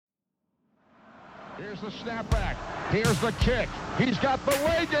Here's the snapback. Here's the kick. He's got the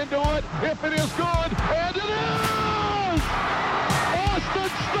leg into it. If it is good, and it is! Austin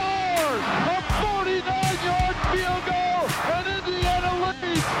scores! A 49-yard field goal, and Indiana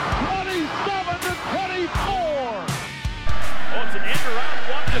leads 27-24. Oh, it's an end around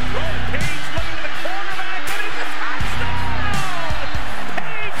one to throw. Page looking to the quarterback, and it's a touchdown!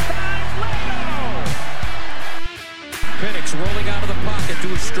 Page times Leno! Penix rolling out of the pocket to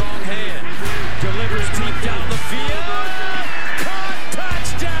a strong hand. Delivers deep down the field. Caught,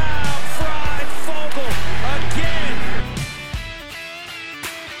 touchdown! Fry Fogel again.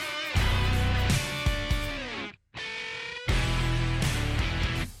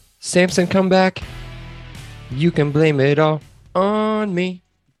 Samson come back. You can blame it all on me.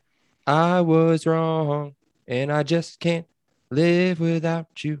 I was wrong, and I just can't live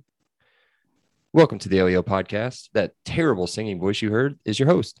without you. Welcome to the LEO podcast. That terrible singing voice you heard is your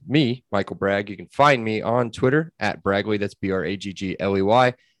host, me, Michael Bragg. You can find me on Twitter at Bragley. That's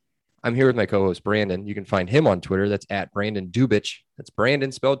Bragggley. I'm here with my co-host, Brandon. You can find him on Twitter. That's at Brandon Dubich. That's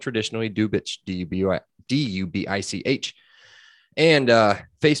Brandon spelled traditionally, Dubich, D-U-B-I-C-H. And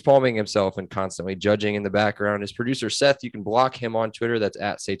face palming himself and constantly judging in the background is producer Seth. You can block him on Twitter. That's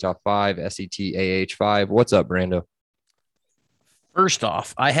at Satah5, SETAH5. What's up, Brando? First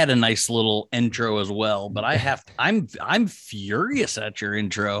off, I had a nice little intro as well, but I'm furious at your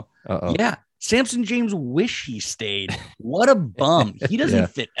intro. Uh-oh. Yeah, Samson James wish he stayed. What a bum. He doesn't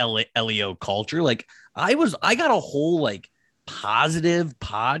fit LEO culture. Like I got a whole like positive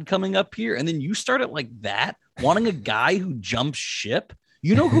pod coming up here, and then you start it like that, wanting a guy who jumps ship.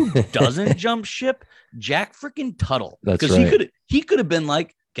 You know who doesn't jump ship? Jack freaking Tuttle. That's right. He could have been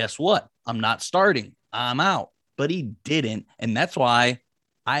like, guess what? I'm not starting. I'm out. But he didn't, and that's why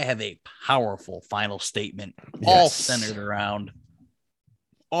I have a powerful final statement, all centered around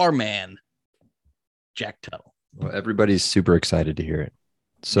our man, Jack Tuttle. Well, everybody's super excited to hear it.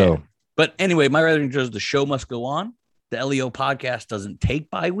 So, yeah. But anyway, my rather than just the show must go on. The LEO podcast doesn't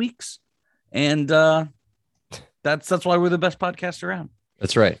take bye weeks, and that's why we're the best podcast around.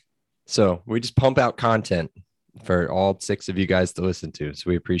 That's right. So we just pump out content for all 6 of you guys to listen to. So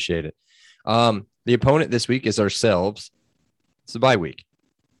we appreciate it. The opponent this week is ourselves. It's the bye week.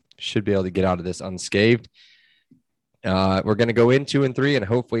 Should be able to get out of this unscathed. We're going to go in 2-3 and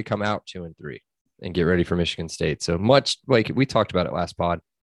hopefully come out 2-3 and get ready for Michigan State. So much like we talked about it last pod.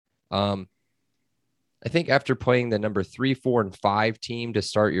 I think after playing the number 3, 4, and 5 team to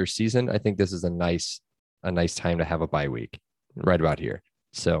start your season, I think this is a nice time to have a bye week right about here.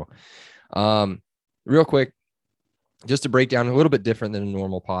 So, real quick, just to break down a little bit different than a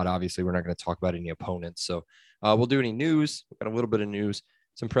normal pod. Obviously, we're not going to talk about any opponents. So we'll do any news. We've got a little bit of news,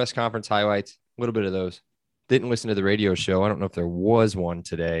 some press conference highlights, a little bit of those. Didn't listen to the radio show. I don't know if there was one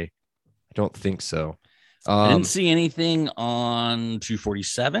today. I don't think so. I didn't see anything on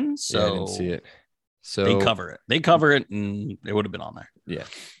 247. So yeah, I didn't see it. So they cover it. They cover it, and it would have been on there. Yeah.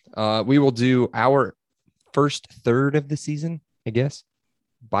 We will do our first third of the season, I guess.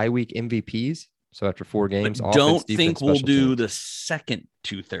 Bye week MVPs. So after 4 games, but don't think we'll do the second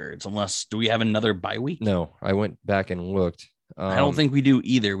 2/3 unless do we have another bye week? No, I went back and looked. I don't think we do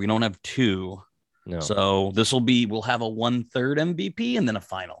either. We don't have 2. No. So we'll have a 1/3 MVP and then a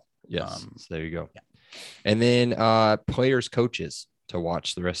final. Yes. So there you go. Yeah. And then players, coaches to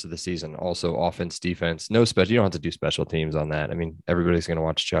watch the rest of the season. Also offense, defense, no special. You don't have to do special teams on that. I mean, everybody's going to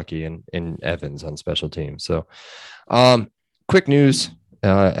watch Chucky and Evans on special teams. So quick news.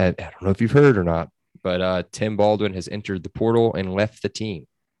 I don't know if you've heard or not, but Tim Baldwin has entered the portal and left the team.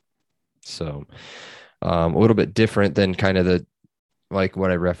 So a little bit different than kind of like what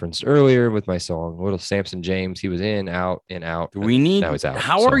I referenced earlier with my song, Little Samson James. He was in, out, in, out. We need, now he's out.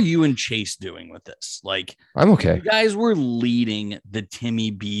 How are you and Chase doing with this? Like, I'm okay. You guys were leading the Timmy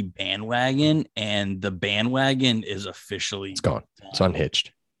B bandwagon, and the bandwagon is officially gone. It's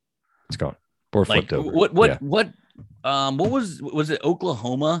unhitched. It's gone. Or flipped over. What was it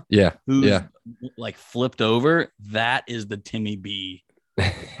Oklahoma? Yeah. Who like flipped over? That is the Timmy B.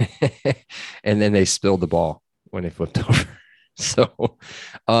 And then they spilled the ball when they flipped over. So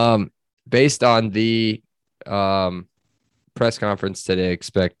based on the press conference today,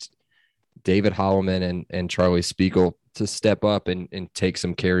 expect David Holloman and Charlie Spiegel to step up and take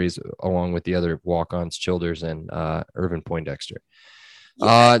some carries along with the other walk-ons, Childers and Irvin Poindexter.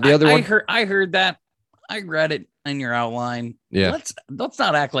 Yeah, I heard that. I read it in your outline. Yeah. Let's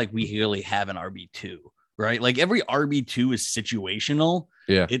not act like we really have an RB2, right? Like every RB2 is situational.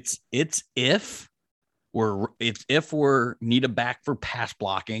 Yeah. It's if we're need a back for pass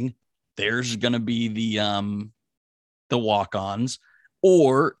blocking, there's gonna be the walk-ons,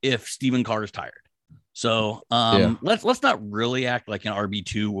 or if Stephen Carter's tired. So let's not really act like an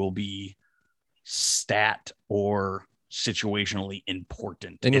RB2 will be stat or situationally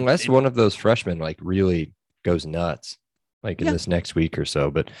important. Unless one of those freshmen like really goes nuts, like in this next week or so.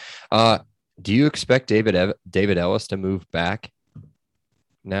 But do you expect David Ellis to move back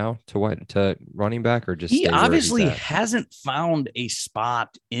now to running back, or just he stay obviously where he's at? hasn't found a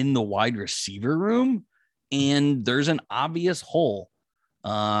spot in the wide receiver room, and there's an obvious hole.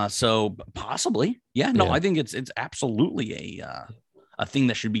 So possibly, I think it's absolutely a thing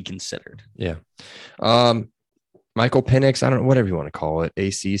that should be considered. Yeah. Michael Penix, I don't know, whatever you want to call it,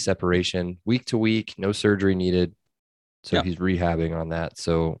 AC separation, week to week, no surgery needed. So he's rehabbing on that.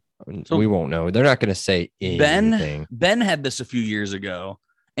 So we won't know. They're not going to say anything. Ben had this a few years ago,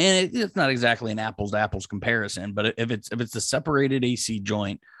 and it's not exactly an apples to apples comparison, but if it's a separated AC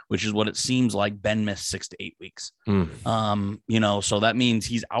joint, which is what it seems like, Ben missed 6 to 8 weeks. So that means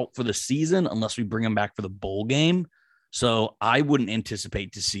he's out for the season unless we bring him back for the bowl game. So I wouldn't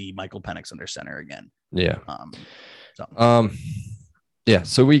anticipate to see Michael Penix under center again. Yeah.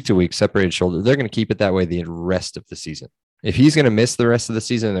 So week to week, separated shoulder. They're going to keep it that way the rest of the season. If he's going to miss the rest of the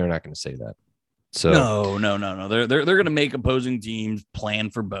season, they're not going to say that. So no. They're going to make opposing teams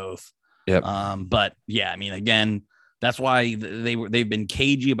plan for both. Yep. But yeah, I mean, again, that's why they've been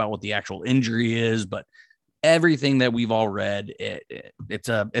cagey about what the actual injury is. But everything that we've all read, it's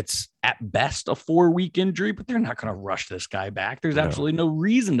at best a 4-week injury, but they're not going to rush this guy back. There's absolutely no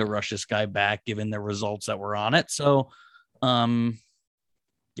reason to rush this guy back given the results that were on it. So,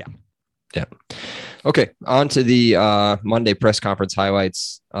 yeah. Okay. On to the Monday press conference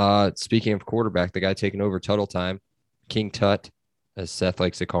highlights. Speaking of quarterback, the guy taking over Tuttle time, King Tut, as Seth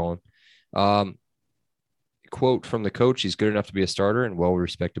likes to call him. Quote from the coach: he's good enough to be a starter and well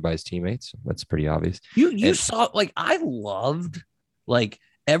respected by his teammates. That's pretty obvious. You saw, like, I loved like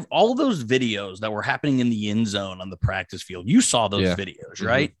all those videos that were happening in the end zone on the practice field. You saw those videos,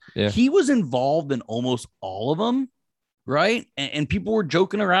 right? Yeah. He was involved in almost all of them, right? And people were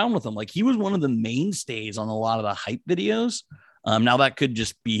joking around with him. Like, he was one of the mainstays on a lot of the hype videos. Now that could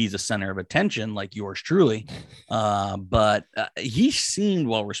just be he's a center of attention, like yours truly. But he seemed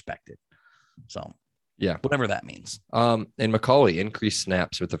well respected. So. Yeah. Whatever that means. And McCauley increased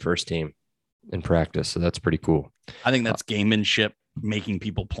snaps with the first team in practice. So that's pretty cool. I think that's gamemanship, making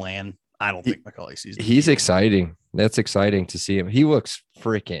people plan. I don't think McCauley sees it. He's exciting. That's exciting to see him. He looks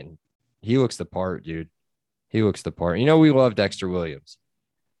the part, dude. He looks the part. You know, we love Dexter Williams.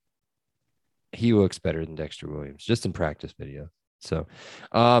 He looks better than Dexter Williams just in practice video. So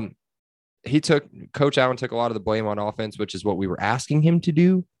Coach Allen took a lot of the blame on offense, which is what we were asking him to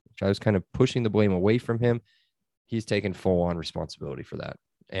do. I was kind of pushing the blame away from him. He's taken full on responsibility for that.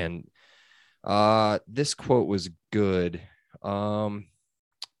 And this quote was good.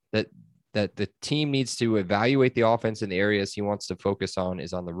 That the team needs to evaluate the offense in the areas he wants to focus on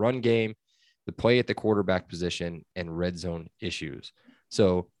is on the run game, the play at the quarterback position, and red zone issues.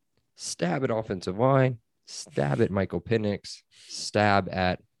 So stab at offensive line, stab at Michael Penix, stab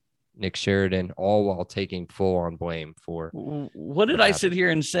at Nick Sheridan, all while taking full on blame for what did I sit here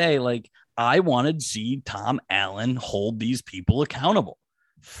and say? Like, I wanted to see Tom Allen hold these people accountable.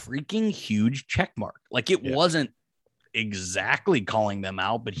 Freaking huge check mark. Like, it wasn't exactly calling them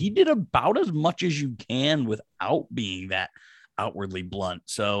out, but he did about as much as you can without being that outwardly blunt.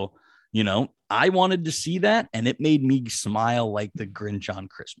 So, I wanted to see that, and it made me smile like the Grinch on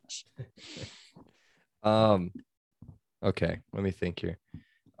Christmas. Okay, let me think here.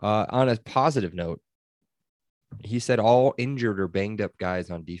 On a positive note, he said all injured or banged up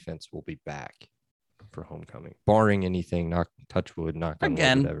guys on defense will be back for homecoming, barring anything, knock on wood,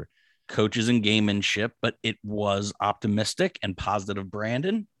 whatever. Coaches and gamemanship, but it was optimistic and positive.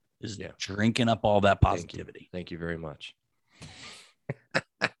 Brandon is drinking up all that positivity. Thank you very much.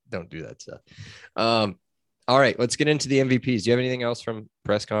 Don't do that stuff. All right, let's get into the MVPs. Do you have anything else from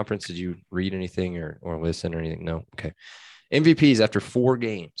press conference? Did you read anything or listen or anything? No. Okay. MVPs after 5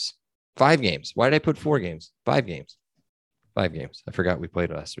 games. Why did I put 4 games? 5 games. I forgot we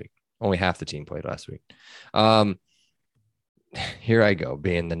played last week. Only half the team played last week. Here I go,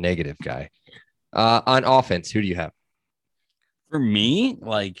 being the negative guy. On offense, who do you have? For me,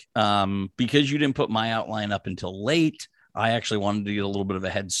 because you didn't put my outline up until late, I actually wanted to get a little bit of a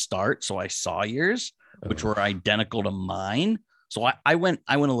head start. So I saw yours, which were identical to mine. So I went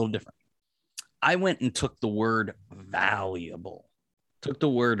a little different. I went and took the word valuable.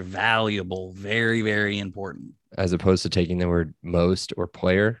 Very, very important. As opposed to taking the word most or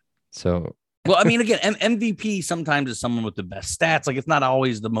player. So, well, I mean, again, MVP sometimes is someone with the best stats. Like, it's not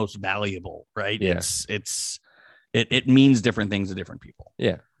always the most valuable, right? Yeah. It's It means different things to different people.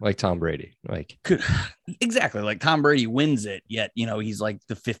 Yeah, like Tom Brady. Exactly, like Tom Brady wins it, yet he's like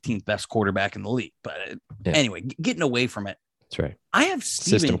the 15th best quarterback in the league. But anyway, getting away from it. That's right. I have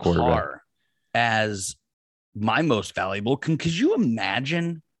Stephen Carr as my most valuable. Could you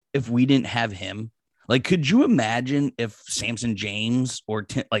imagine if we didn't have him? Like, could you imagine if Samson James or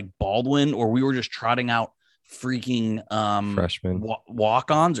like Baldwin, or we were just trotting out freaking freshmen,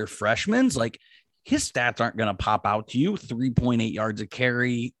 walk-ons or freshmen? Like, his stats aren't going to pop out to you. 3.8 yards a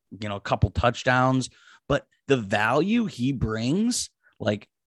carry, a couple touchdowns, but the value he brings, like,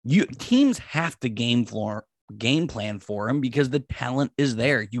 teams have to game plan for him because the talent is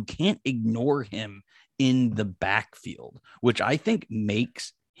there. You can't ignore him in the backfield, which I think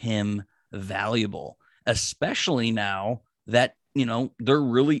makes him valuable, especially now that, there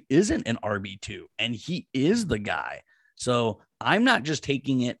really isn't an RB2 and he is the guy. So I'm not just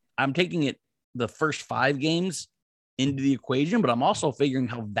taking it. I'm taking it the first 5 games into the equation, but I'm also figuring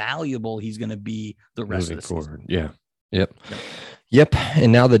how valuable he's going to be the rest of the season. Yeah. Yep.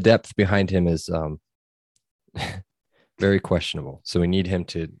 And now the depth behind him is very questionable. So we need him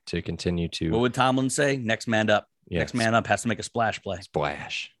to continue to. What would Tomlin say? Next man up. Yeah. Next man up has to make a splash play.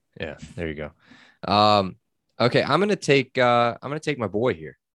 Splash. Yeah. There you go. Okay. I'm going to take my boy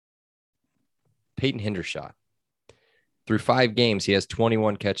here. Peyton Hendershot. Through 5 games, he has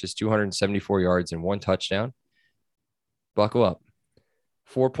 21 catches, 274 yards, and 1 touchdown. Buckle up.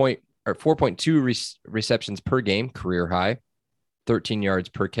 4.2 receptions per game, career high. 13 yards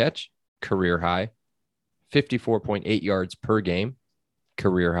per catch, career high. 54.8 yards per game,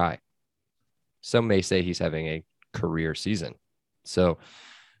 career high. Some may say he's having a career season. So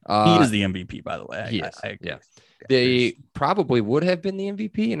he is the MVP, by the way. He is. Yeah. They probably would have been the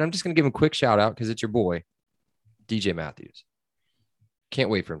MVP, and I'm just going to give him a quick shout out because it's your boy, DJ Matthews. Can't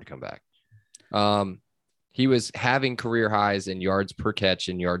wait for him to come back. He was having career highs in yards per catch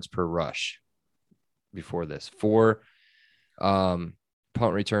and yards per rush before this. 4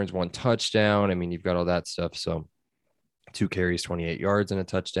 punt returns, 1 touchdown. I mean, you've got all that stuff. So 2 carries, 28 yards and a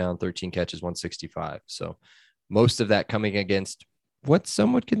touchdown, 13 catches, 165. So most of that coming against what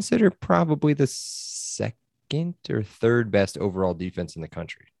some would consider probably the 2nd or 3rd best overall defense in the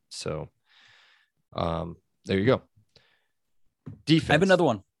country. So there you go. Defense. I have another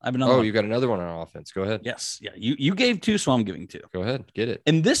one. You got another one on offense. Go ahead. Yes. Yeah. You gave 2, so I'm giving 2. Go ahead. Get it.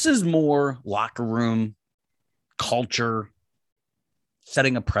 And this is more locker room culture,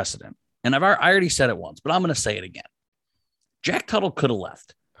 setting a precedent. And I already said it once, but I'm going to say it again. Jack Tuttle could have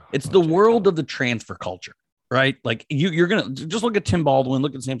left. It's the world of the transfer culture, right? Like you're going to just look at Tim Baldwin,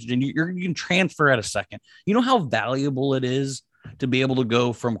 look at Samson James. You can transfer at a second. You know how valuable it is to be able to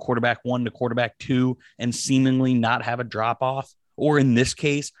go from quarterback 1 to quarterback 2 and seemingly not have a drop off, or in this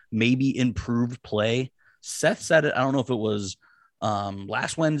case, maybe improved play. Seth said it. I don't know if it was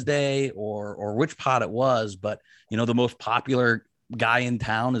last Wednesday or which pod it was, but the most popular guy in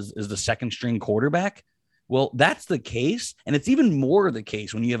town is the 2nd string quarterback. Well, that's the case. And it's even more the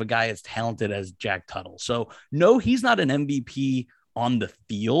case when you have a guy as talented as Jack Tuttle. So no, he's not an MVP on the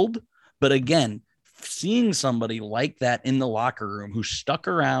field, but again, seeing somebody like that in the locker room who stuck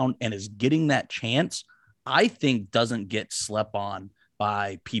around and is getting that chance, I think doesn't get slept on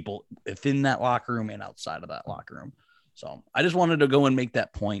by people within that locker room and outside of that locker room. So I just wanted to go and make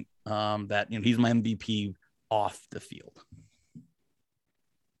that point that he's my MVP off the field.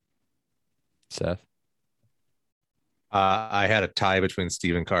 Seth? I had a tie between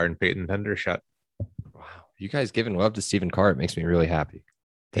Stephen Carr and Peyton Hendershot. Wow. You guys giving love to Stephen Carr. It makes me really happy.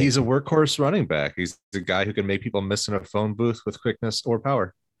 He's a workhorse running back. He's the guy who can make people miss in a phone booth with quickness or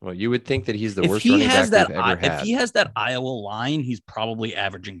power. Well, you would think that he's the worst running back we've ever had. If he has that Iowa line, he's probably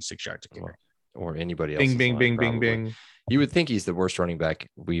averaging 6 yards a carry. Or anybody else. Bing, bing, bing, bing, bing. You would think he's the worst running back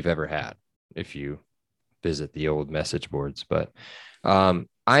we've ever had if you visit the old message boards. But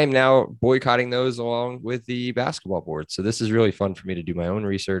I am now boycotting those along with the basketball board. So this is really fun for me to do my own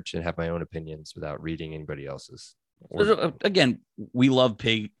research and have my own opinions without reading anybody else's. Again, we love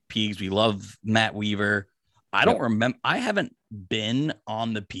Peegs. We love Matt Weaver. I don't remember. I haven't been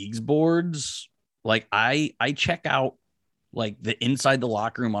on the Peegs boards. Like I check out like the inside the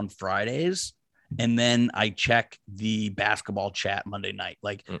locker room on Fridays, and then I check the basketball chat Monday night.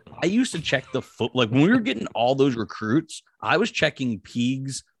 Like I used to check the like when we were getting all those recruits, I was checking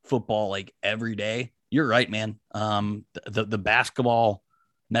Peegs football like every day. You're right, man. The basketball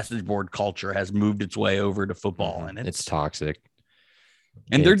message board culture has moved its way over to football, and it's toxic.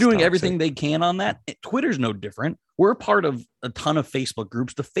 And they're doing everything they can on that. Twitter's no different. We're a part of a ton of Facebook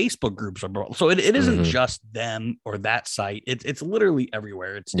groups. The Facebook groups are brought. So it isn't just them or that site. It's literally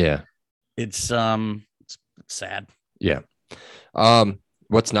everywhere. It's Sad. Yeah.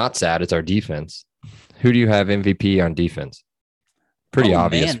 What's not sad is our defense. Who do you have MVP on defense? Pretty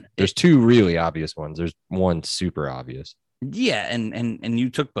obvious. Man. There's two really obvious ones. There's one super obvious. Yeah, and you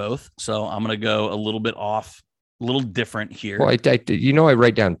took both, so I'm gonna go a little bit off, a little different here. Well, I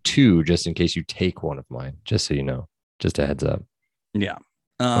write down two just in case you take one of mine, just so you know. Just a heads up. Yeah.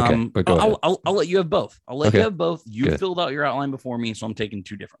 Okay, but go ahead. I'll let you have both. I'll let you have both. You Good. filled out your outline before me, so I'm taking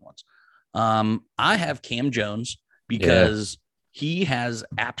two different ones. I have Cam Jones because he has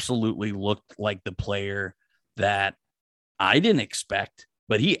absolutely looked like the player that I didn't expect,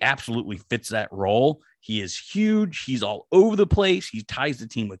 but he absolutely fits that role. He is huge. He's all over the place. He ties the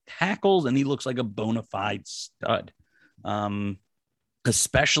team with tackles, and he looks like a bona fide stud.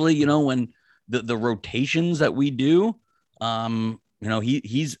 Especially, when the rotations that we do,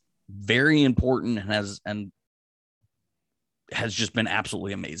 he's very important and has just been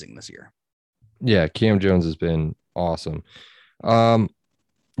absolutely amazing this year. Yeah, Cam Jones has been awesome. Can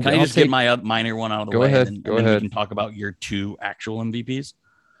I just get my minor one out of the way? Ahead. And go then ahead. we can talk about your two actual MVPs.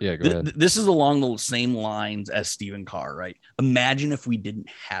 Yeah, go ahead. This is along the same lines as Stephen Carr, right? Imagine if we didn't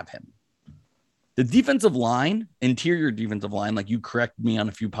have him. The defensive line, interior defensive line, like you corrected me on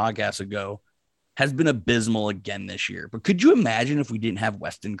a few podcasts ago, has been abysmal again this year. But could you imagine if we didn't have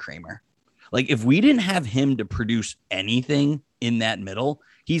Weston Kramer? Like if we didn't have him to produce anything in that middle,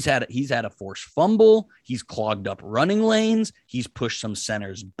 he's had a forced fumble. He's clogged up running lanes. He's pushed some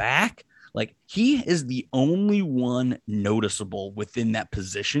centers back. Like he is the only one noticeable within that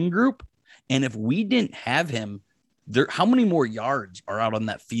position group. And if we didn't have him, how many more yards are out on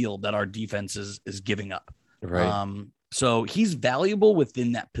that field that our defense is giving up? Right. So he's valuable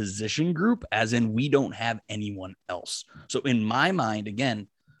within that position group, as in we don't have anyone else. So in my mind, again,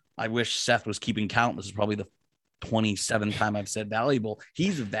 I wish Seth was keeping count. This is probably the 27th time I've said valuable.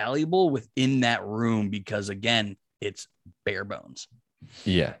 He's valuable within that room because, again, it's bare bones.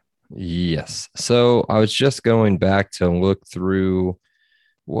 Yeah. Yes. So I was just going back to look through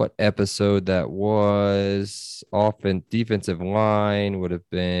what episode that was. Defensive line would have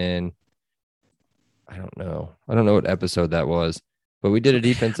been. I don't know what episode that was, but we did a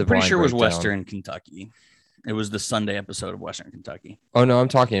defensive line. Pretty sure it was breakdown. Western Kentucky. It was the Sunday episode of Western Kentucky. Oh no, I'm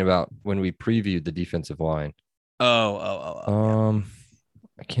talking about when we previewed the defensive line. Oh.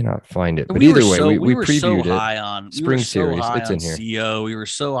 I cannot find it. But either way, we previewed so it. high on Spring series. It's in here. CO. We were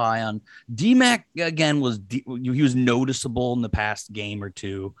so high on DMAC again. He was noticeable in the past game or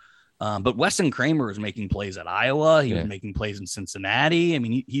two. But Weston Kramer was making plays at Iowa. He was making plays in Cincinnati. I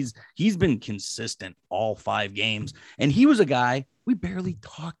mean, he's been consistent all 5 games, and he was a guy we barely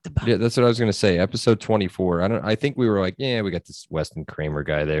talked about. Yeah, that's what I was going to say. Episode 24. I think we were like, yeah, we got this Weston Kramer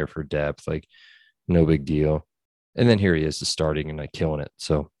guy there for depth. Like, no big deal. And then here he is just starting and like killing it.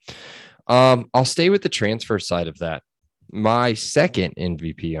 So I'll stay with the transfer side of that. My second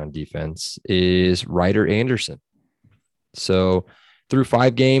MVP on defense is Ryder Anderson. So through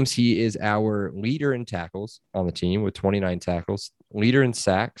 5 games, he is our leader in tackles on the team with 29 tackles, leader in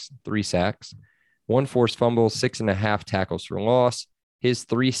sacks, 3 sacks, 1 forced fumble, 6.5 tackles for loss. His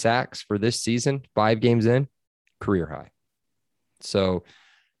 3 sacks for this season, 5 games in, career high. So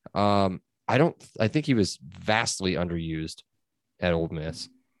I think he was vastly underused at Ole Miss.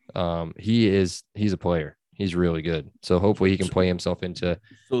 He's a player. He's really good. So hopefully he can play himself into.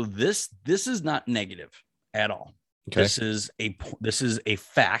 So this is not negative at all. Okay. This is a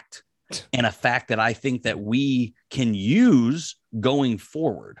fact, and a fact that I think that we can use going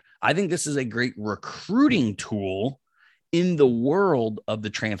forward. I think this is a great recruiting tool in the world of the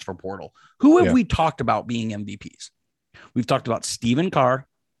transfer portal. Who have we talked about being MVPs? We've talked about Stephen Carr,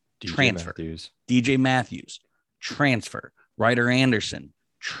 transfer. DJ Matthews, transfer. Ryder Anderson,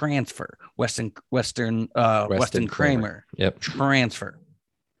 transfer. Weston Kramer, transfer.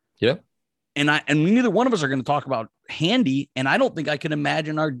 Yep. And neither one of us are going to talk about Handy, and I don't think I can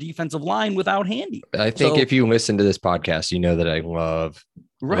imagine our defensive line without Handy. I think if you listen to this podcast, you know that I love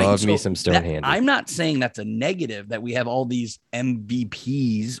me some Stone Handy. I'm not saying that's a negative that we have all these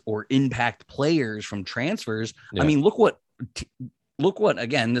MVPs or impact players from transfers. Yeah. I mean, look what,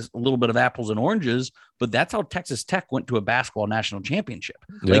 again, this a little bit of apples and oranges, but that's how Texas Tech went to a basketball national championship.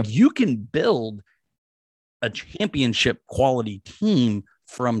 Yeah. Like you can build a championship quality team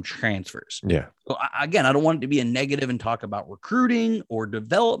from transfers. Yeah. So again, I don't want it to be a negative and talk about recruiting or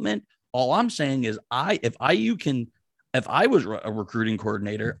development. All I'm saying is if I was a recruiting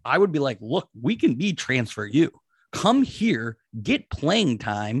coordinator, I would be like, look, we can be transfer you. Come here, get playing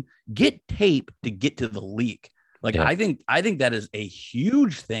time, get tape to get to the league. Like, yeah. I think that is a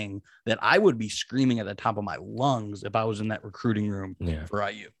huge thing that I would be screaming at the top of my lungs if I was in that recruiting room for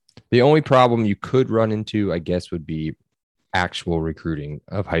IU. The only problem you could run into, I guess, would be actual recruiting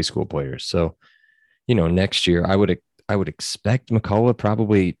of high school players. So, next year I would expect McCullough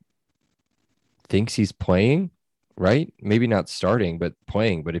probably thinks he's playing, right? Maybe not starting, but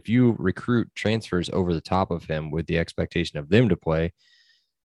playing. But if you recruit transfers over the top of him with the expectation of them to play,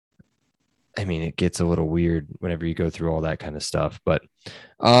 I mean, it gets a little weird whenever you go through all that kind of stuff. But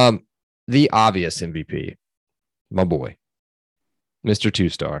the obvious MVP, my boy, Mr.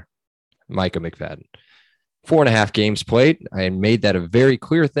 Two-Star, Micah McFadden. 4.5 games played. I made that a very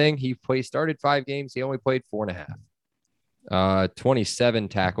clear thing. He started 5 games. He only played 4.5. 27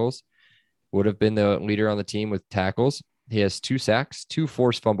 tackles. Would have been the leader on the team with tackles. He has 2 sacks, 2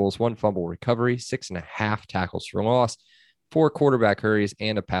 forced fumbles, 1 fumble recovery, 6.5 tackles for loss, 4 quarterback hurries,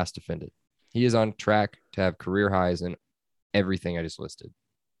 and a pass defended. He is on track to have career highs in everything I just listed.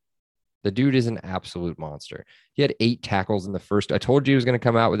 The dude is an absolute monster. He had 8 tackles in the first. I told you he was going to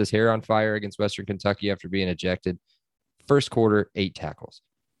come out with his hair on fire against Western Kentucky after being ejected. First quarter, 8 tackles.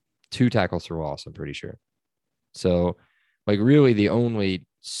 2 tackles for loss, I'm pretty sure. So, really the only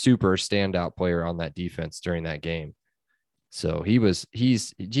super standout player on that defense during that game. So he's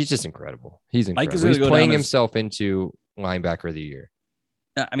just incredible. He's incredible. He's playing himself into linebacker of the year.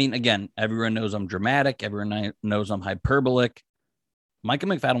 I mean, again, everyone knows I'm dramatic. Everyone knows I'm hyperbolic. Micah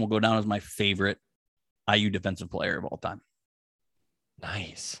McFadden will go down as my favorite IU defensive player of all time.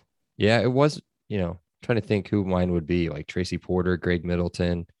 Nice. Yeah, it was, trying to think who mine would be, like Tracy Porter, Greg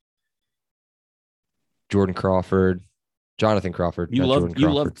Middleton, Jonathan Crawford. You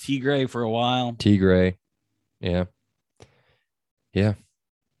loved T. Gray for a while. T. Gray. Yeah. Yeah.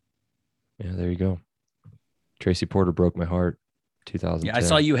 Yeah, there you go. Tracy Porter broke my heart. 2010. Yeah, I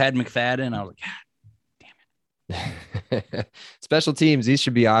saw you had McFadden. I was like, God damn it. Special teams, these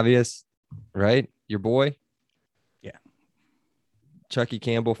should be obvious, right? Your boy. Yeah. Chucky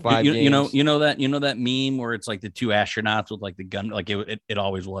Campbell, 5 games. You know that meme where it's like the 2 astronauts with like the gun, like it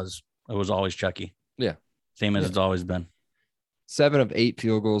always was. It was always Chucky. Yeah. Same as it's always been. 7 of 8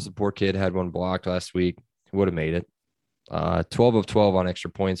 field goals. The poor kid had 1 blocked last week. Would have made it. 12 of 12 on extra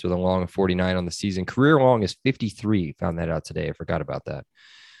points with a long of 49 on the season. Career long is 53. Found that out today. I forgot about that.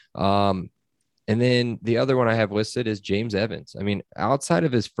 And then the other one I have listed is James Evans. I mean, outside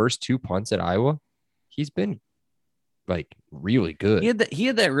of his first 2 punts at Iowa, he's been really good. He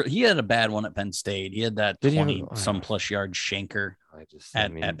had a bad one at Penn State. He had that 20-some plus yard shanker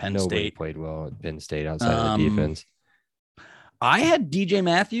at Penn nobody State. Played well at Penn State outside of the defense. I had DJ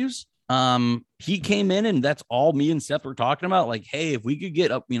Matthews. He came in and that's all me and Seth were talking about. Like, hey, if we could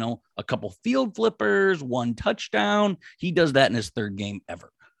get up, a couple field flippers, 1 touchdown, he does that in his 3rd game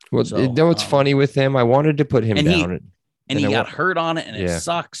ever. Well, what's funny with him? I wanted to put him down. And he got hurt on it and it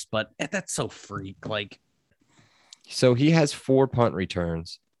sucks, but that's so freak. So he has 4 punt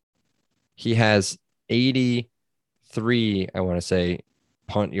returns. He has 83, I want to say,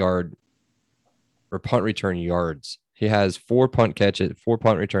 punt return yards. He has 4 punt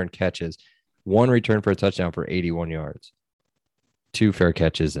return catches, 1 return for a touchdown for 81 yards, 2 fair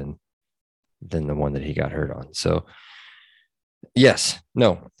catches, and then the one that he got hurt on. So yes,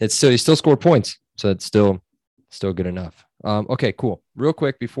 no, he still scored points. So it's still good enough. Okay, cool. Real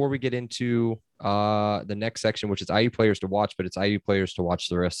quick, before we get into the next section, which is IU players to watch, but it's IU players to watch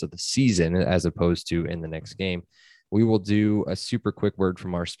the rest of the season as opposed to in the next game. We will do a super quick word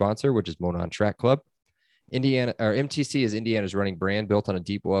from our sponsor, which is Monon Track Club. MTC is Indiana's running brand built on a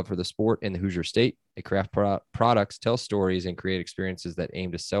deep love for the sport in the Hoosier State. They craft products, tell stories, and create experiences that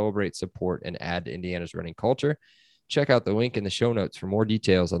aim to celebrate, support, and add to Indiana's running culture. Check out the link in the show notes for more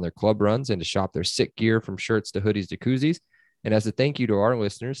details on their club runs and to shop their sick gear from shirts to hoodies to koozies. And as a thank you to our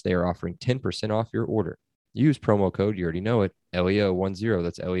listeners, they are offering 10% off your order. Use promo code, you already know it, LEO10,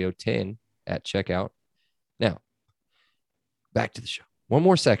 that's LEO10 at checkout. Now, back to the show. One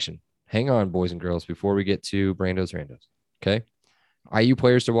more section. Hang on, boys and girls, before we get to Brando's Randos. Okay. IU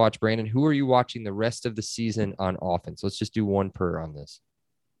players to watch. Brandon, who are you watching the rest of the season on offense? Let's just do 1 per on this.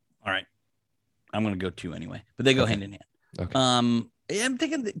 All right. I'm going to go 2 anyway, but they go hand in hand. Okay. I'm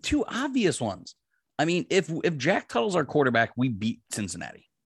thinking the 2 obvious ones. I mean, if Jack Tuttle's our quarterback, we beat Cincinnati.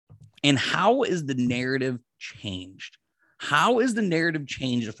 And how is the narrative changed? How is the narrative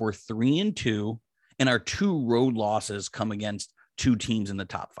changed if we're 3-2 and our 2 road losses come against 2 teams in the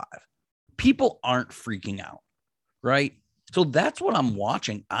top 5? People aren't freaking out, right? So that's what I'm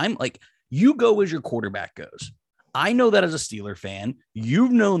watching. I'm like, you go as your quarterback goes. I know that as a Steeler fan.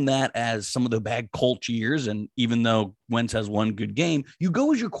 You've known that as some of the bad Colts years. And even though Wentz has 1 good game, you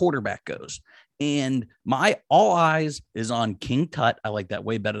go as your quarterback goes. And my all eyes is on King Tut. I like that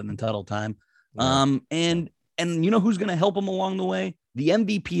way better than Tuttle time. Yeah. And you know who's going to help him along the way? the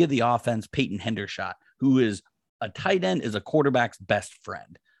MVP of the offense, Peyton Hendershot, who is a tight end, is a quarterback's best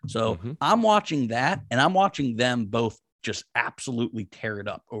friend. So I'm watching that, and I'm watching them both just absolutely tear it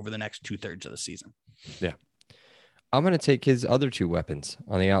up over the next 2/3 of the season. Yeah. I'm going to take his other two weapons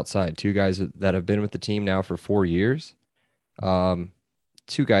on the outside, two guys that have been with the team now for 4 years.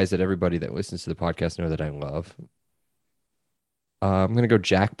 Two guys that everybody that listens to the podcast know that I love. I'm going to go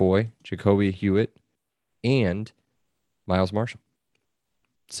Jack Boy, Jacoby Hewitt, and Miles Marshall.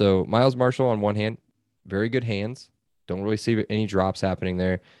 So Miles Marshall on one hand, very good hands. Don't really see any drops happening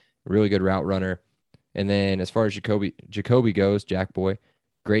there. Really good route runner. And then as far as Jacoby goes, Jack Boy,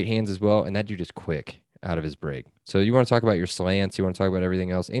 great hands as well. And that dude is quick out of his break. So you want to talk about your slants, you want to talk about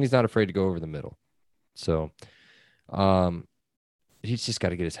everything else, and he's not afraid to go over the middle. So he's just got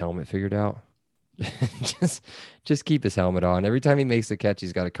to get his helmet figured out. just keep his helmet on. Every time he makes a catch,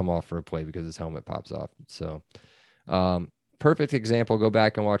 he's got to come off for a play because his helmet pops off. So perfect example, go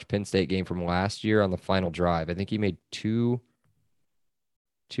back and watch Penn State game from last year on the final drive. I think he made two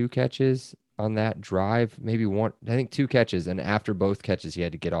catches on that drive, maybe one, I think 2 catches. And after both catches, he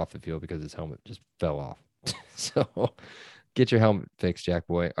had to get off the field because his helmet just fell off. So get your helmet fixed, Jack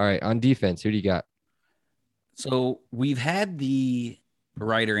Boy. All right. On defense, who do you got? So we've had the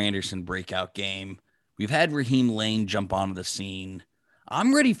Ryder Anderson breakout game. We've had Raheem Lane jump onto the scene.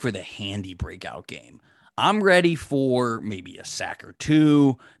 I'm ready for the Handy breakout game. I'm ready for maybe a sack or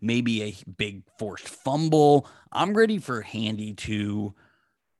 2, maybe a big forced fumble. I'm ready for Handy to,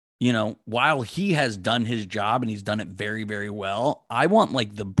 while he has done his job and he's done it very, very well, I want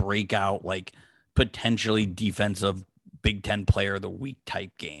like the breakout, like potentially defensive Big Ten player of the week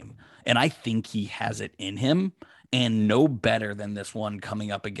type game. And I think he has it in him, and no better than this one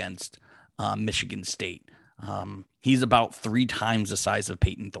coming up against Michigan State. He's about 3 times the size of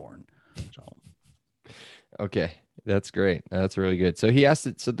Peyton Thorne. So. Okay, that's great. That's really good. So he has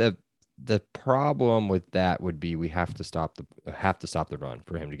to. So the problem with that would be we have to stop the run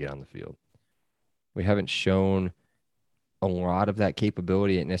for him to get on the field. We haven't shown a lot of that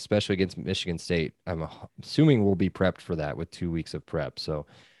capability, and especially against Michigan State, I'm assuming we'll be prepped for that with 2 weeks of prep. So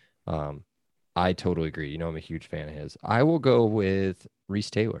I totally agree. I'm a huge fan of his. I will go with Reese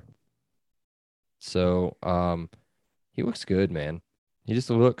Taylor. So he looks good, man. He just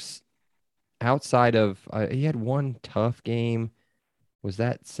looks outside of he had one tough game. Was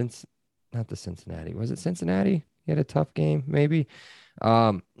that not the Cincinnati? Was it Cincinnati? He had a tough game, maybe.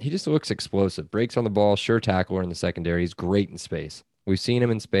 He just looks explosive. Breaks on the ball, sure tackler in the secondary. He's great in space. We've seen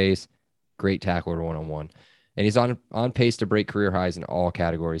him in space. Great tackler one-on-one. And he's on pace to break career highs in all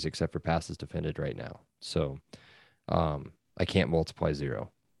categories except for passes defended right now. So I can't multiply 0.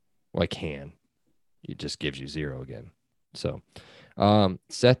 Well, I can. It just gives you 0 again. So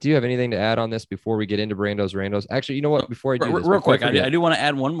Seth, do you have anything to add on this before we get into Brando's Randos? Actually, you know what? Before I do this, real quick, I do want to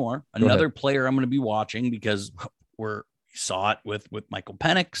add one more. Another player I'm going to be watching because we saw it with Michael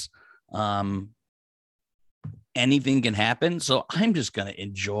Penix. Anything can happen. So I'm just going to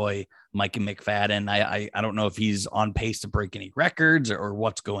enjoy Micah McFadden. I don't know if he's on pace to break any records or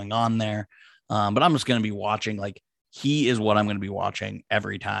what's going on there. But I'm just going to be watching. Like, he is what I'm going to be watching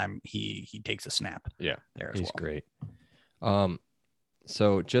every time he takes a snap. Yeah, there as he's well. Great.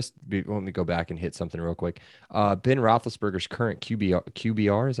 So let me go back and hit something real quick. Ben Roethlisberger's current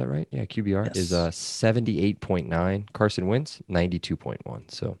QBR, is that right? Yeah, QBR Yes. is 78.9. Carson Wentz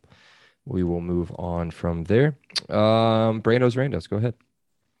 92.1. So we will move on from there. Brando's Randos, go ahead.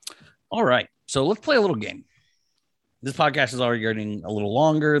 All right, so let's play a little game. This podcast is already getting a little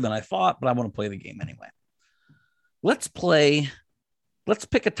longer than I thought, but I want to play the game anyway. Let's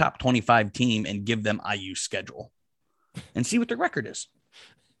pick a top 25 team and give them IU schedule and see what their record is.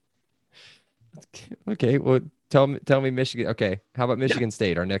 Okay, well, tell me Michigan. Okay, how about Michigan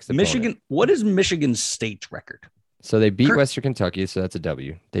State, our next opponent? Michigan. What is Michigan State's record? So they beat Western Kentucky, so that's a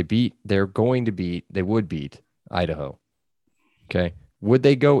W. They would beat Idaho. Okay. Would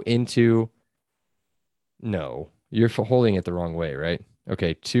they go into? No, you're holding it the wrong way, right?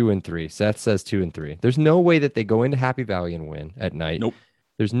 Okay, 2-3. Seth says 2-3. There's no way that they go into Happy Valley and win at night. Nope.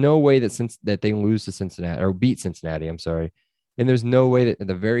 There's no way that they lose to Cincinnati or beat Cincinnati. I'm sorry. And there's no way that in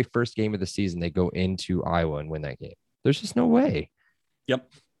the very first game of the season they go into Iowa and win that game. There's just no way.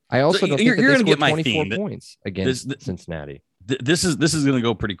 Yep. I also don't think you're going to get my 24 theme points against Cincinnati. This is going to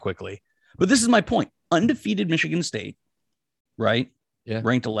go pretty quickly, but this is my point. Undefeated Michigan State, right? Yeah.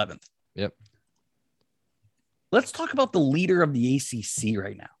 Ranked 11th. Yep. Let's talk about the leader of the ACC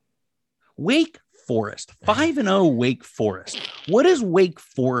right now. Wake Forest, 5-0 Wake Forest. What is Wake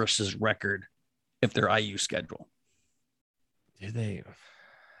Forest's record if they're IU schedule? Do they?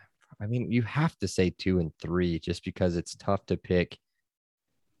 I mean, you have to say 2-3 just because it's tough to pick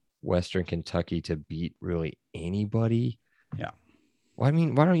Western Kentucky to beat really anybody. Yeah. Well, I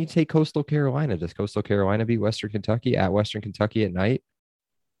mean, why don't you take Coastal Carolina? Does Coastal Carolina beat Western Kentucky at Western Kentucky at night?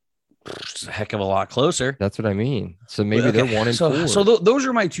 It's a heck of a lot closer. That's what I mean. So maybe Okay, they're 1-4. So those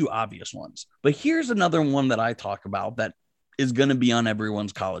are my two obvious ones. But here's another one that I talk about that is going to be on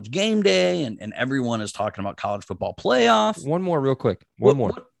everyone's college game day, and everyone is talking about college football playoff. One more real quick. One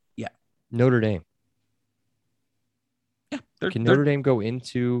more. Yeah. Notre Dame. Yeah. Can Notre Dame go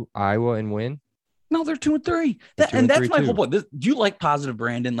into Iowa and win? No, they're 2-3. That's my whole point. Do you like positive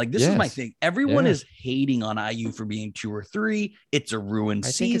Brandon? Like, this is my thing. Everyone is hating on IU for being 2 or 3. It's a ruined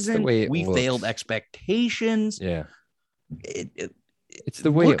season. We failed expectations. Yeah. It's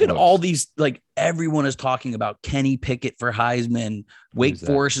the way look at all these, like, everyone is talking about Kenny Pickett for Heisman. Wake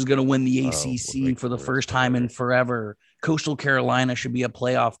Forest is going to win the ACC for the first time in forever. Coastal Carolina should be a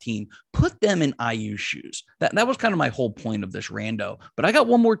playoff team. Put them in IU's shoes. That was kind of my whole point of this rando. But I got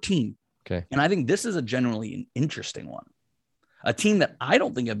one more team. Okay. And I think this is a generally an interesting one. A team that I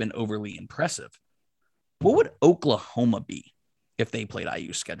don't think have been overly impressive. What would Oklahoma be if they played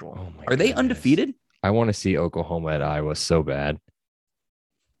IU's schedule? Are they undefeated? I want to see Oklahoma at Iowa so bad.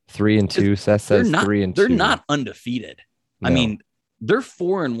 3-2. Seth says 3-2. They're not undefeated. No. I mean, they're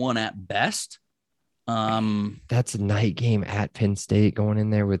 4-1 at best. That's a night game at Penn State going in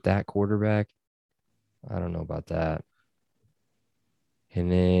there with that quarterback. I don't know about that. And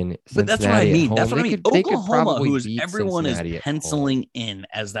then, but that's what I mean. That's what I mean. Oklahoma, who is everyone is penciling in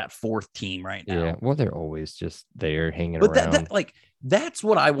as that 4th team right now. Yeah, well, they're always just there hanging around. But that's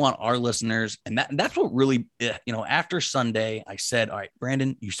what I want our listeners, and that's what really, after Sunday, I said, all right,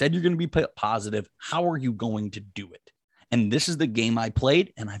 Brandon, you said you're going to be positive. How are you going to do it? And this is the game I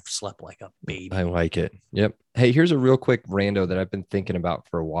played, and I've slept like a baby. I like it. Yep. Hey, here's a real quick rando that I've been thinking about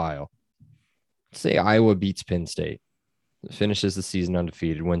for a while. Say Iowa beats Penn State. Finishes the season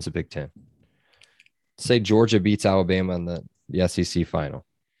undefeated, wins the Big Ten. Say Georgia beats Alabama in the SEC final.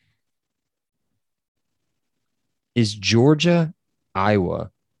 Is Georgia, Iowa,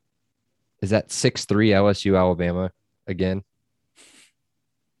 is that 6-3 LSU, Alabama again?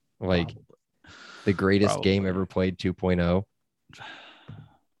 Like the greatest game ever played 2.0?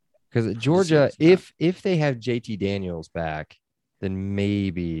 Because Georgia, if they have JT Daniels back, then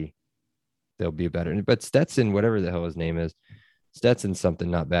maybe they'll be better. But Stetson, whatever the hell his name is, Stetson's something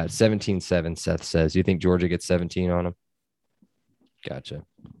not bad. 17-7, Seth says. You think Georgia gets 17 on him? Gotcha.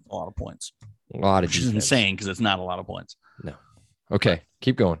 A lot of points. A lot of Which is insane because it's not a lot of points. No. Okay,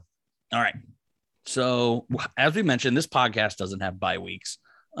 keep going. All right. So, as we mentioned, this podcast doesn't have bye weeks,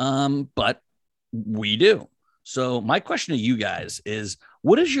 but we do. So, my question to you guys is,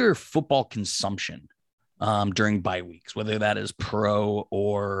 what is your football consumption during bye weeks, whether that is pro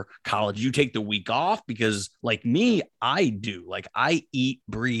or college? You take the week off because, like me, I do. Like, I eat,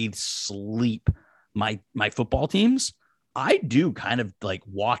 breathe, sleep my football teams. I do kind of like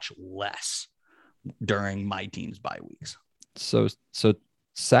watch less during my team's bye weeks. So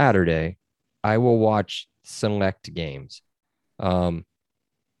Saturday, I will watch select games. I'm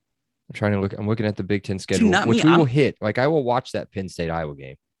looking at the Big Ten schedule, which we will hit. Like, I will watch that Penn State Iowa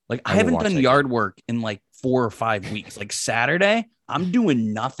game. Like, I haven't done yard work in like 4 or 5 weeks. Like, Saturday, I'm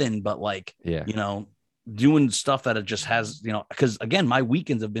doing nothing but doing stuff that it just has, because again, my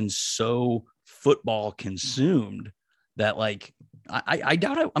weekends have been so football consumed that like, I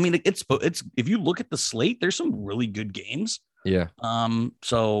doubt it. I mean, it's if you look at the slate, there's some really good games. Yeah.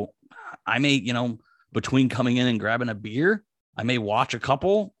 So I may, between coming in and grabbing a beer, I may watch a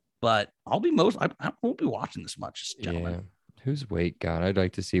couple, but I won't be watching this much, gentlemen. Yeah. Who's Wake got? I'd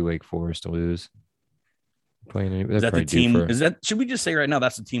like to see Wake Forest lose. Is that the team? Should we just say right now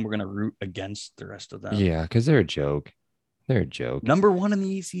that's the team we're going to root against the rest of them? Yeah, because they're a joke. They're a joke. Number 1 in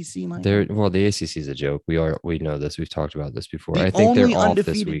the ACC, Mike. The ACC is a joke. We know this. We've talked about this before. I think they're off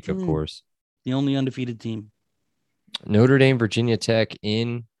this week, of course. The only undefeated team. Notre Dame, Virginia Tech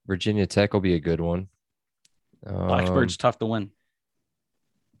in Virginia Tech will be a good one. Blacksburg's tough to win.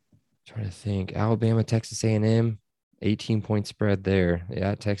 Trying to think. Alabama, Texas A&M, 18-point spread there.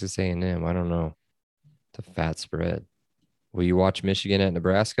 Yeah, Texas A&M. I don't know. It's a fat spread. Will you watch Michigan at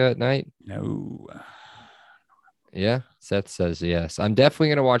Nebraska at night? No. Yeah, Seth says yes. I'm definitely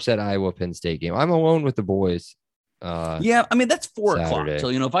going to watch that Iowa Penn State game. I'm alone with the boys. Yeah, I mean, that's 4 Saturday. o'clock. So,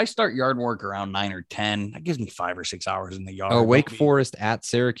 if I start yard work around 9 or 10, that gives me 5 or 6 hours in the yard. Oh, Wake Forest at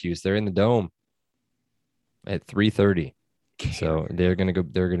Syracuse. They're in the Dome at 3:30. So they're going to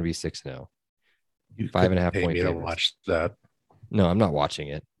be 6-0. 5.5 point to watch that. No, I'm not watching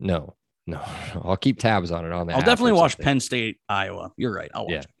it. No. I'll keep tabs on it on that. I'll definitely watch Penn State, Iowa. You're right. I'll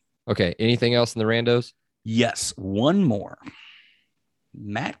watch it. Okay. Anything else in the randos? Yes. One more.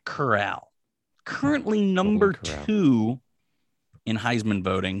 Matt Corral, currently number Corral. 2 in Heisman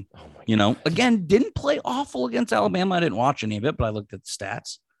voting. Oh my You know, God. again, didn't play awful against Alabama. I didn't watch any of it, but I looked at the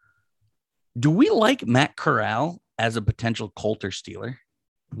stats. Do we like Matt Corral as a potential Colt or Steeler?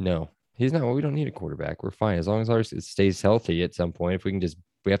 No, he's not. We don't need a quarterback. We're fine as long as ours stays healthy at some point. If we can just,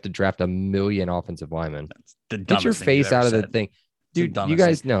 we have to draft a million offensive linemen. That's the Get dumbest your thing face you've ever out of the said. thing, the dude. You dumbest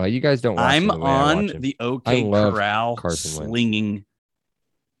guys thing. know. You guys don't watch I'm him the way I watch on him. the OK love Corral Carson Wentz. slinging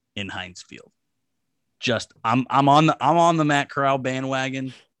in Heinz Field. Just I'm on the Matt Corral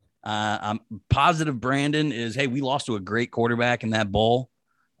bandwagon. I'm positive. Brandon is, hey, we lost to a great quarterback in that bowl.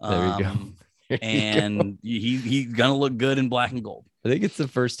 There you go. And he's gonna look good in black and gold. I think it's the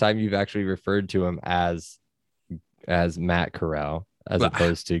first time you've actually referred to him as Matt Corral as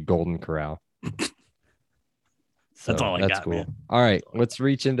opposed to Golden Corral. So That's all I got, cool. man. All right, let's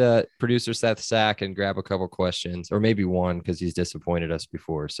reach into producer Seth Sack and grab a couple questions, or maybe one because he's disappointed us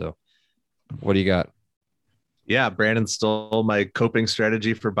before. So, what do you got? Yeah, Brandon stole my coping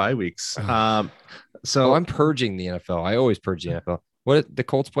strategy for bye weeks. So I'm purging the NFL. I always purge the NFL. What the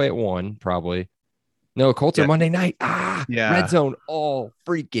Colts play at 1, probably. No, Colts are Monday night. Yeah. Red zone all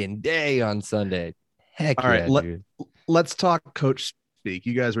freaking day on Sunday. Heck All right, yeah, dude. let's talk coach speak.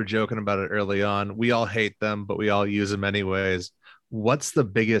 You guys were joking about it early on. We all hate them, but we all use them anyways. What's the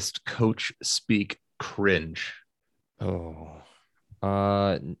biggest coach speak cringe? Oh,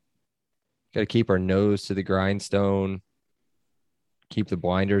 got to keep our nose to the grindstone. Keep the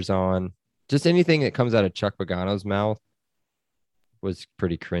blinders on. Just anything that comes out of Chuck Pagano's mouth was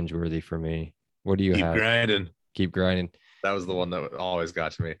pretty cringeworthy for me. What do you have? Grinding. Keep grinding. That was the one that always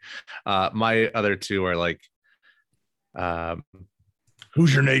got to me. My other two are like,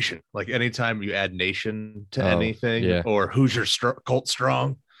 who's your nation? Like anytime you add nation to anything, yeah. Or who's your Colt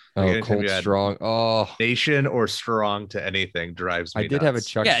Strong? Like Oh, Colt Strong. Oh, nation or strong to anything drives me I did nuts. have a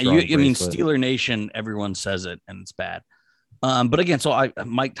Chuck Yeah, Strong I mean, bracelet. Steeler Nation, everyone says it and it's bad. But again, so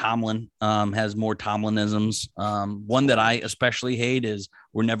Mike Tomlin has more Tomlinisms. One that I especially hate is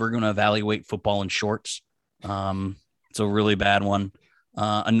we're never going to evaluate football in shorts. It's a really bad one.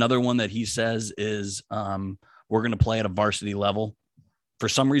 Another one that he says is we're going to play at a varsity level. For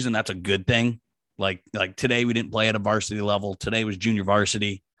some reason, that's a good thing. Like today, we didn't play at a varsity level. Today was junior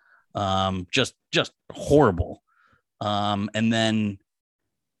varsity. Just horrible. And then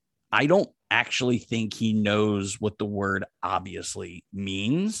I don't actually think he knows what the word obviously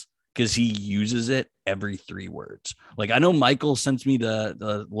means because he uses it every 3 words. Like I know Michael sends me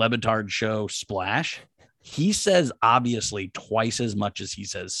the Lebitard show Splash. He says obviously twice as much as he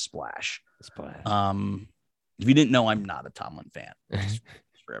says splash. If you didn't know, I'm not a Tomlin fan. Just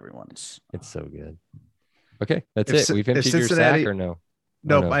for everyone's. It's so good. Okay, that's If it. We've emptied your Cincinnati- sack or no?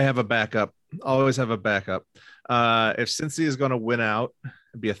 Nope, Oh, no. I have a backup. Always have a backup. If Cincy is going to win out,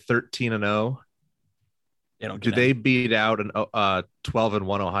 it'd be a 13-0. Do they beat out an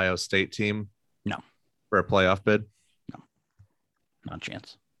 12-1 Ohio State team? No. For a playoff bid? No. Not a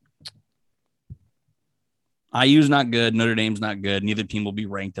chance. IU's not good. Notre Dame's not good. Neither team will be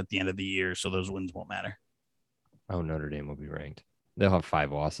ranked at the end of the year, so those wins won't matter. Oh, Notre Dame will be ranked. They'll have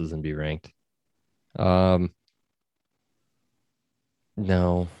 5 losses and be ranked.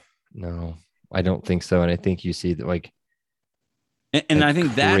 No, I don't think so. And I think you see that, like, and I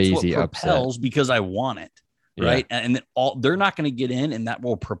think that's what crazy propels because I want it, right? Yeah. And then they're not going to get in, and that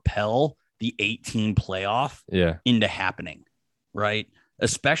will propel the 18 playoff into happening, right?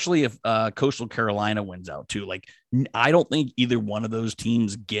 Especially if Coastal Carolina wins out too. Like, I don't think either one of those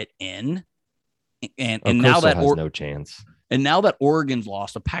teams get in. And now that has no chance. And now that Oregon's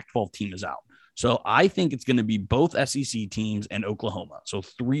lost, a Pac-12 team is out. So I think it's going to be both SEC teams and Oklahoma. So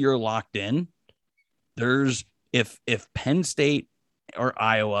 3 are locked in. There's if Penn State or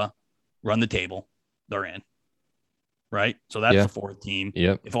Iowa run the table, they're in. Right? So that's the 4th team.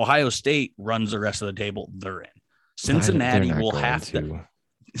 Yep. If Ohio State runs the rest of the table, they're in. Cincinnati will have to.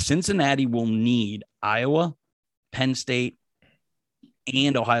 Cincinnati will need Iowa, Penn State,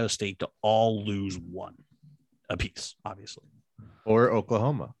 and Ohio State to all lose 1 apiece, obviously. Or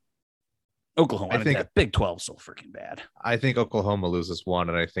Oklahoma. I think that Big 12 is so freaking bad. I think Oklahoma loses 1,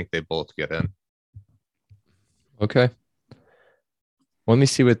 and I think they both get in. Okay. Let me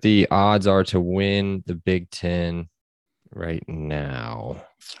see what the odds are to win the Big Ten right now.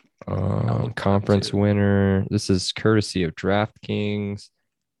 Conference winner. This is courtesy of DraftKings.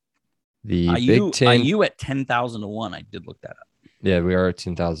 The Big Ten. IU at 10,000 to 1. I did look that up. Yeah, we are at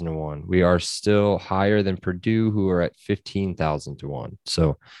 10,001. We are still higher than Purdue, who are at 15,000 to 1.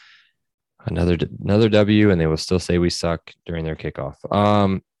 So another W, and they will still say we suck during their kickoff.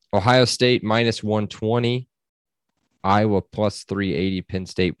 Ohio State minus 120. Iowa plus 380, Penn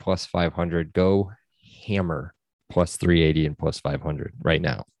State plus 500. Go hammer plus 380 and plus 500 right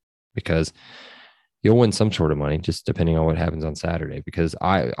now, because you'll win some sort of money just depending on what happens on Saturday, because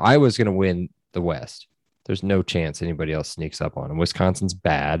I was going to win the West. There's no chance anybody else sneaks up on them. Wisconsin's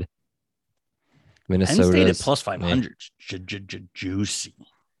bad. Minnesota Penn State at plus 500. Juicy.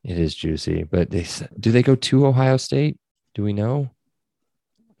 It is juicy, but do they go to Ohio State? Do we know?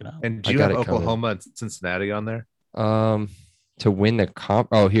 And do you have Oklahoma and Cincinnati on there? To win the comp.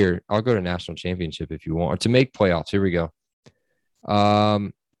 Oh, here, I'll go to national championship if you want, or to make playoffs. Here we go.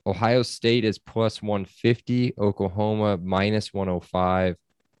 Ohio State is plus 150. Oklahoma minus 105.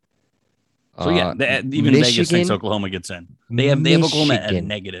 So yeah, even Michigan, Vegas thinks Oklahoma gets in. They have Oklahoma at a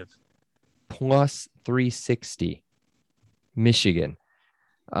negative. Plus 360. Michigan.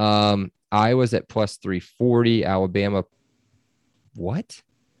 Iowa's at plus 340. Alabama. What?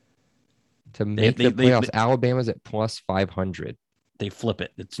 To make the playoffs, Alabama's at plus 500. They flip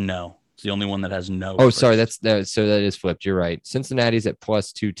it. It's no. It's the only one that has no. Oh, sorry. So that is flipped. You're right. Cincinnati's at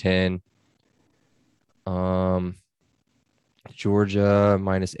plus 210. Georgia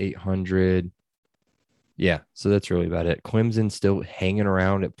minus 800. Yeah, so that's really about it. Clemson still hanging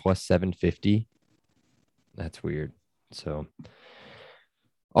around at plus 750. That's weird. So,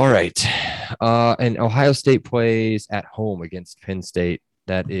 all right. And Ohio State plays at home against Penn State.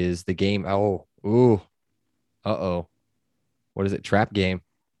 That is the game. What is it? Trap game.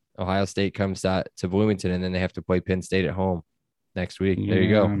 Ohio State comes out to Bloomington, and then they have to play Penn State at home next week. Yeah. There you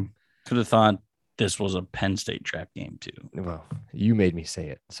go. Could have thought this was a Penn State trap game too. Well, you made me say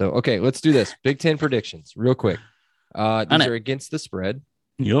it. So, okay, let's do this. Big Ten predictions real quick. These are against the spread.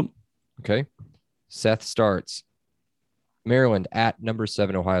 Yep. Okay. Seth starts. Maryland at number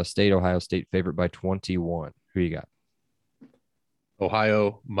 7, Ohio State. Ohio State favorite by 21. Who you got?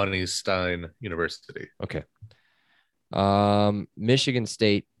 Ohio Moneystein University. Okay. Michigan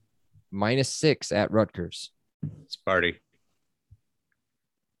State minus 6 at Rutgers. Sparty.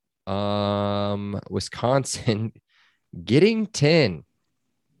 Wisconsin giving 10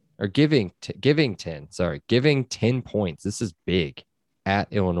 points. This is big at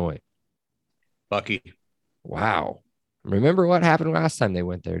Illinois. Bucky. Wow. Remember what happened last time they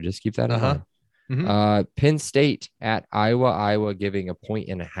went there. Just keep that in mind. Mm-hmm. Penn State at Iowa giving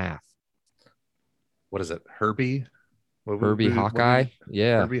 1.5. What is it? Herbie Hawkeye.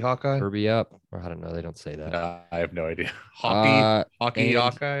 Yeah. Herbie Hawkeye. Herbie up. Or I don't know. They don't say that. I have no idea. Hockey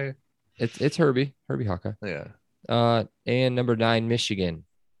Hawkeye. It's Herbie Hawkeye. Yeah. And number 9, Michigan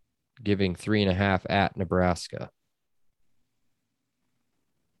giving 3.5 at Nebraska.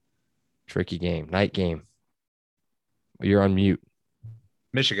 Tricky game. Night game. You're on mute.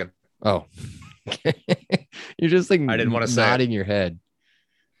 Michigan. Oh. You're just like I didn't want to nodding your head.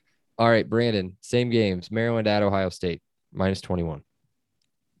 All right, Brandon. Same games. Maryland at Ohio State minus 21.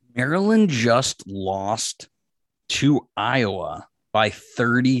 Maryland just lost to Iowa by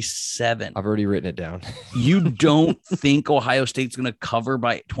 37. I've already written it down. You don't think Ohio State's going to cover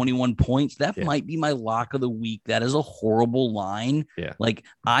by 21 points? That might be my lock of the week. That is a horrible line. Yeah. Like,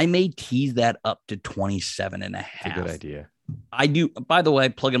 I may tease that up to 27 and a half. That's a good idea. I do. By the way,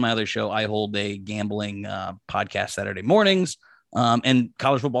 plug in my other show. I hold a gambling podcast Saturday mornings. And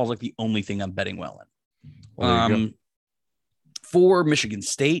college football is like the only thing I'm betting well in. For Michigan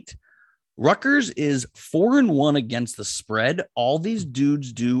State, Rutgers is 4-1 against the spread. All these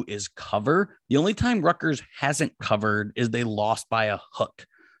dudes do is cover. The only time Rutgers hasn't covered is they lost by a hook.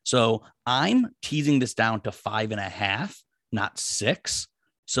 So I'm teasing this down to 5.5, not 6.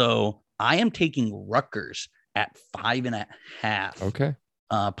 So I am taking Rutgers at 5.5. Okay.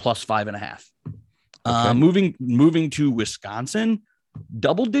 Plus 5.5. Okay. Moving to Wisconsin,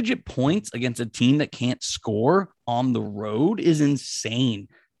 double-digit points against a team that can't score on the road is insane.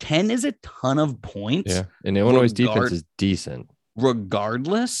 10 is a ton of points. Yeah, and Illinois' defense is decent.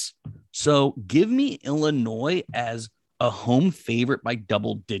 Regardless, so give me Illinois as a home favorite by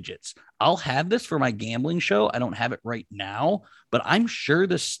double digits. I'll have this for my gambling show. I don't have it right now, but I'm sure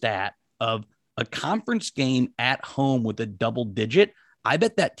the stat of a conference game at home with a double digit, I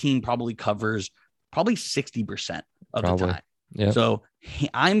bet that team probably covers 60% of the time. Yeah. So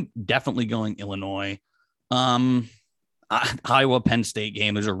I'm definitely going Illinois. Iowa Penn State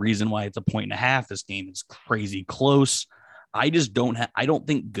game. There's a reason why it's 1.5. This game is crazy close. I don't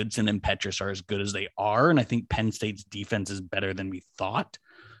think Goodson and Petrus are as good as they are. And I think Penn State's defense is better than we thought.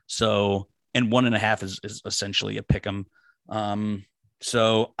 So, and 1.5 is essentially a pick 'em.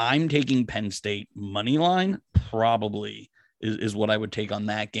 So I'm taking Penn State money line probably is what I would take on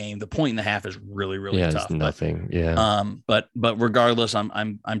that game. The 1.5 is really, really tough. It's nothing. Yeah. But regardless,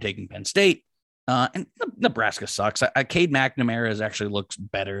 I'm taking Penn State. And Nebraska sucks. Cade McNamara has actually looks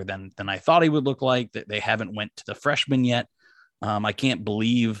better than I thought he would look like. That they haven't went to the freshman yet. I can't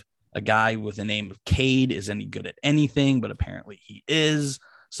believe a guy with the name of Cade is any good at anything, but apparently he is.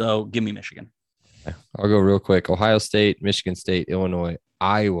 So give me Michigan. I'll go real quick. Ohio State, Michigan State, Illinois,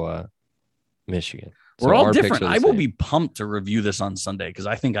 Iowa, Michigan. So we're all different. I will be pumped to review this on Sunday because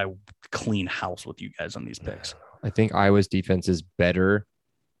I think I clean house with you guys on these picks. I think Iowa's defense is better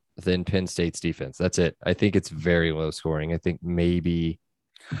than Penn State's defense. That's it. I think it's very low scoring. I think total.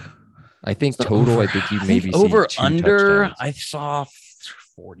 I think you maybe over see under. touchdowns. I saw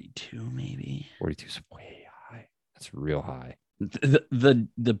 42, maybe 42 is way high. That's real high.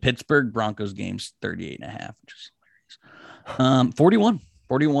 The Pittsburgh Broncos game's 38.5, which is hilarious.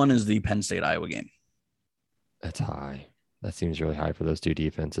 41 is the Penn State Iowa game. That's high. That seems really high for those two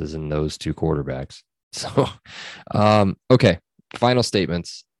defenses and those two quarterbacks. So, okay. Final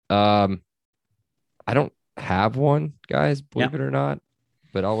statements. I don't have one, guys, believe it or not,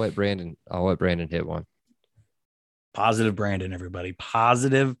 but I'll let Brandon hit one. Positive Brandon, everybody.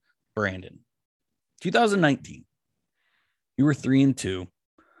 Positive Brandon. 2019. You were 3-2.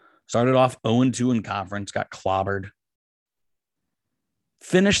 Started off 0-2 in conference, got clobbered.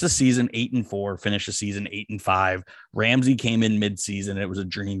 Finished the season 8-4, finished the season 8-5. Ramsey came in mid-season. It was a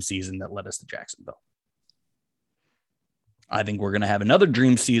dream season that led us to Jacksonville. I think we're going to have another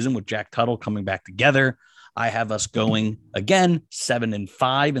dream season with Jack Tuttle coming back together. I have us going again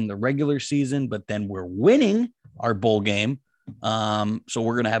 7-5 in the regular season, but then we're winning our bowl game. So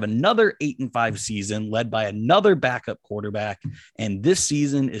we're going to have another 8-5 season led by another backup quarterback. And this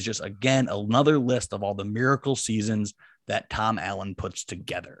season is just, again, another list of all the miracle seasons that Tom Allen puts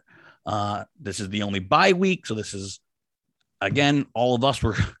together. This is the only bye week. So this is, again, all of us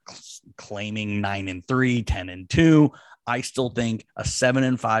were claiming 9-3, 10-2. I still think a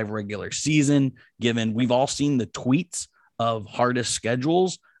 7-5 regular season, given we've all seen the tweets of hardest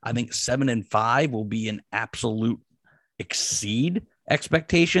schedules. I think 7-5 will be an absolute exceed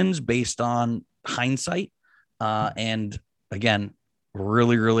expectations based on hindsight. And again,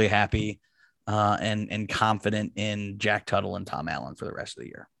 really, really happy and confident in Jack Tuttle and Tom Allen for the rest of the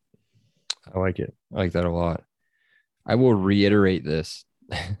year. I like it. I like that a lot. I will reiterate this.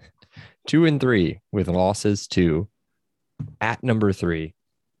 2-3 with losses to at number 3,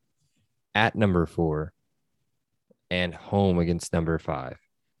 at number 4, and home against number 5.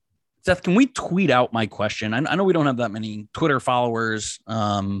 Seth, can we tweet out my question? I know we don't have that many Twitter followers,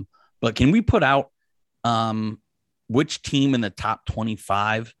 but can we put out which team in the top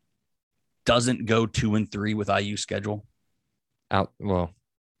 25 doesn't go 2-3 with IU schedule? Well,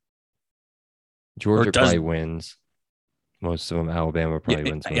 Georgia probably wins most of them. Alabama probably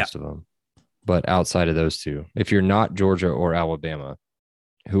wins most of them. But outside of those two, if you're not Georgia or Alabama,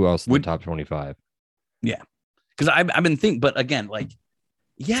 who else in the top 25? Yeah. Because I've been thinking, but again,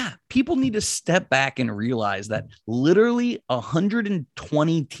 people need to step back and realize that literally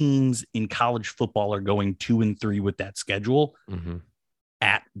 120 teams in college football are going 2-3 with that schedule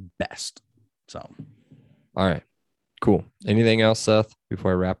at best. So, all right, cool. Anything else, Seth, before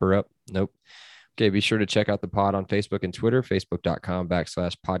I wrap her up? Nope. Okay, be sure to check out the pod on Facebook and Twitter,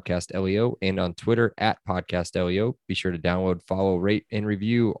 facebook.com/podcastleo, and on Twitter @podcastleo. Be sure to download, follow, rate, and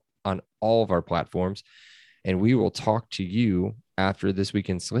review on all of our platforms. And we will talk to you after this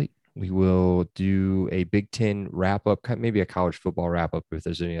weekend slate. We will do a Big Ten wrap-up, maybe a college football wrap-up if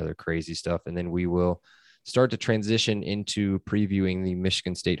there's any other crazy stuff. And then we will start to transition into previewing the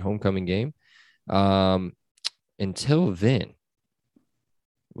Michigan State homecoming game. Until then,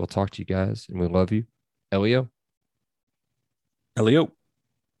 we'll talk to you guys, and we love you. Elio. He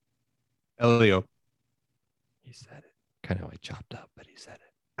said it. Kind of like chopped up, but he said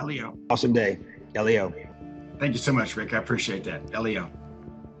it. Elio. Awesome day. Elio. Thank you so much, Rick. I appreciate that. Elio.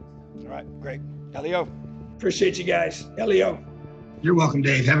 All right, great. Elio. Appreciate you guys. Elio. You're welcome,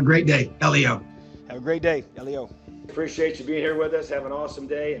 Dave. Have a great day. Elio. Have a great day. Elio. Appreciate you being here with us. Have an awesome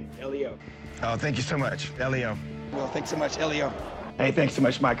day. And Elio. Oh, thank you so much. Elio. Well, thanks so much, Elio. Hey, thanks so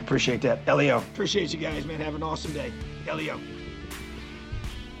much, Mike. Appreciate that. Elio. Appreciate you guys, man. Have an awesome day. Elio.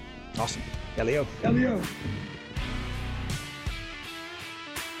 Awesome. Elio.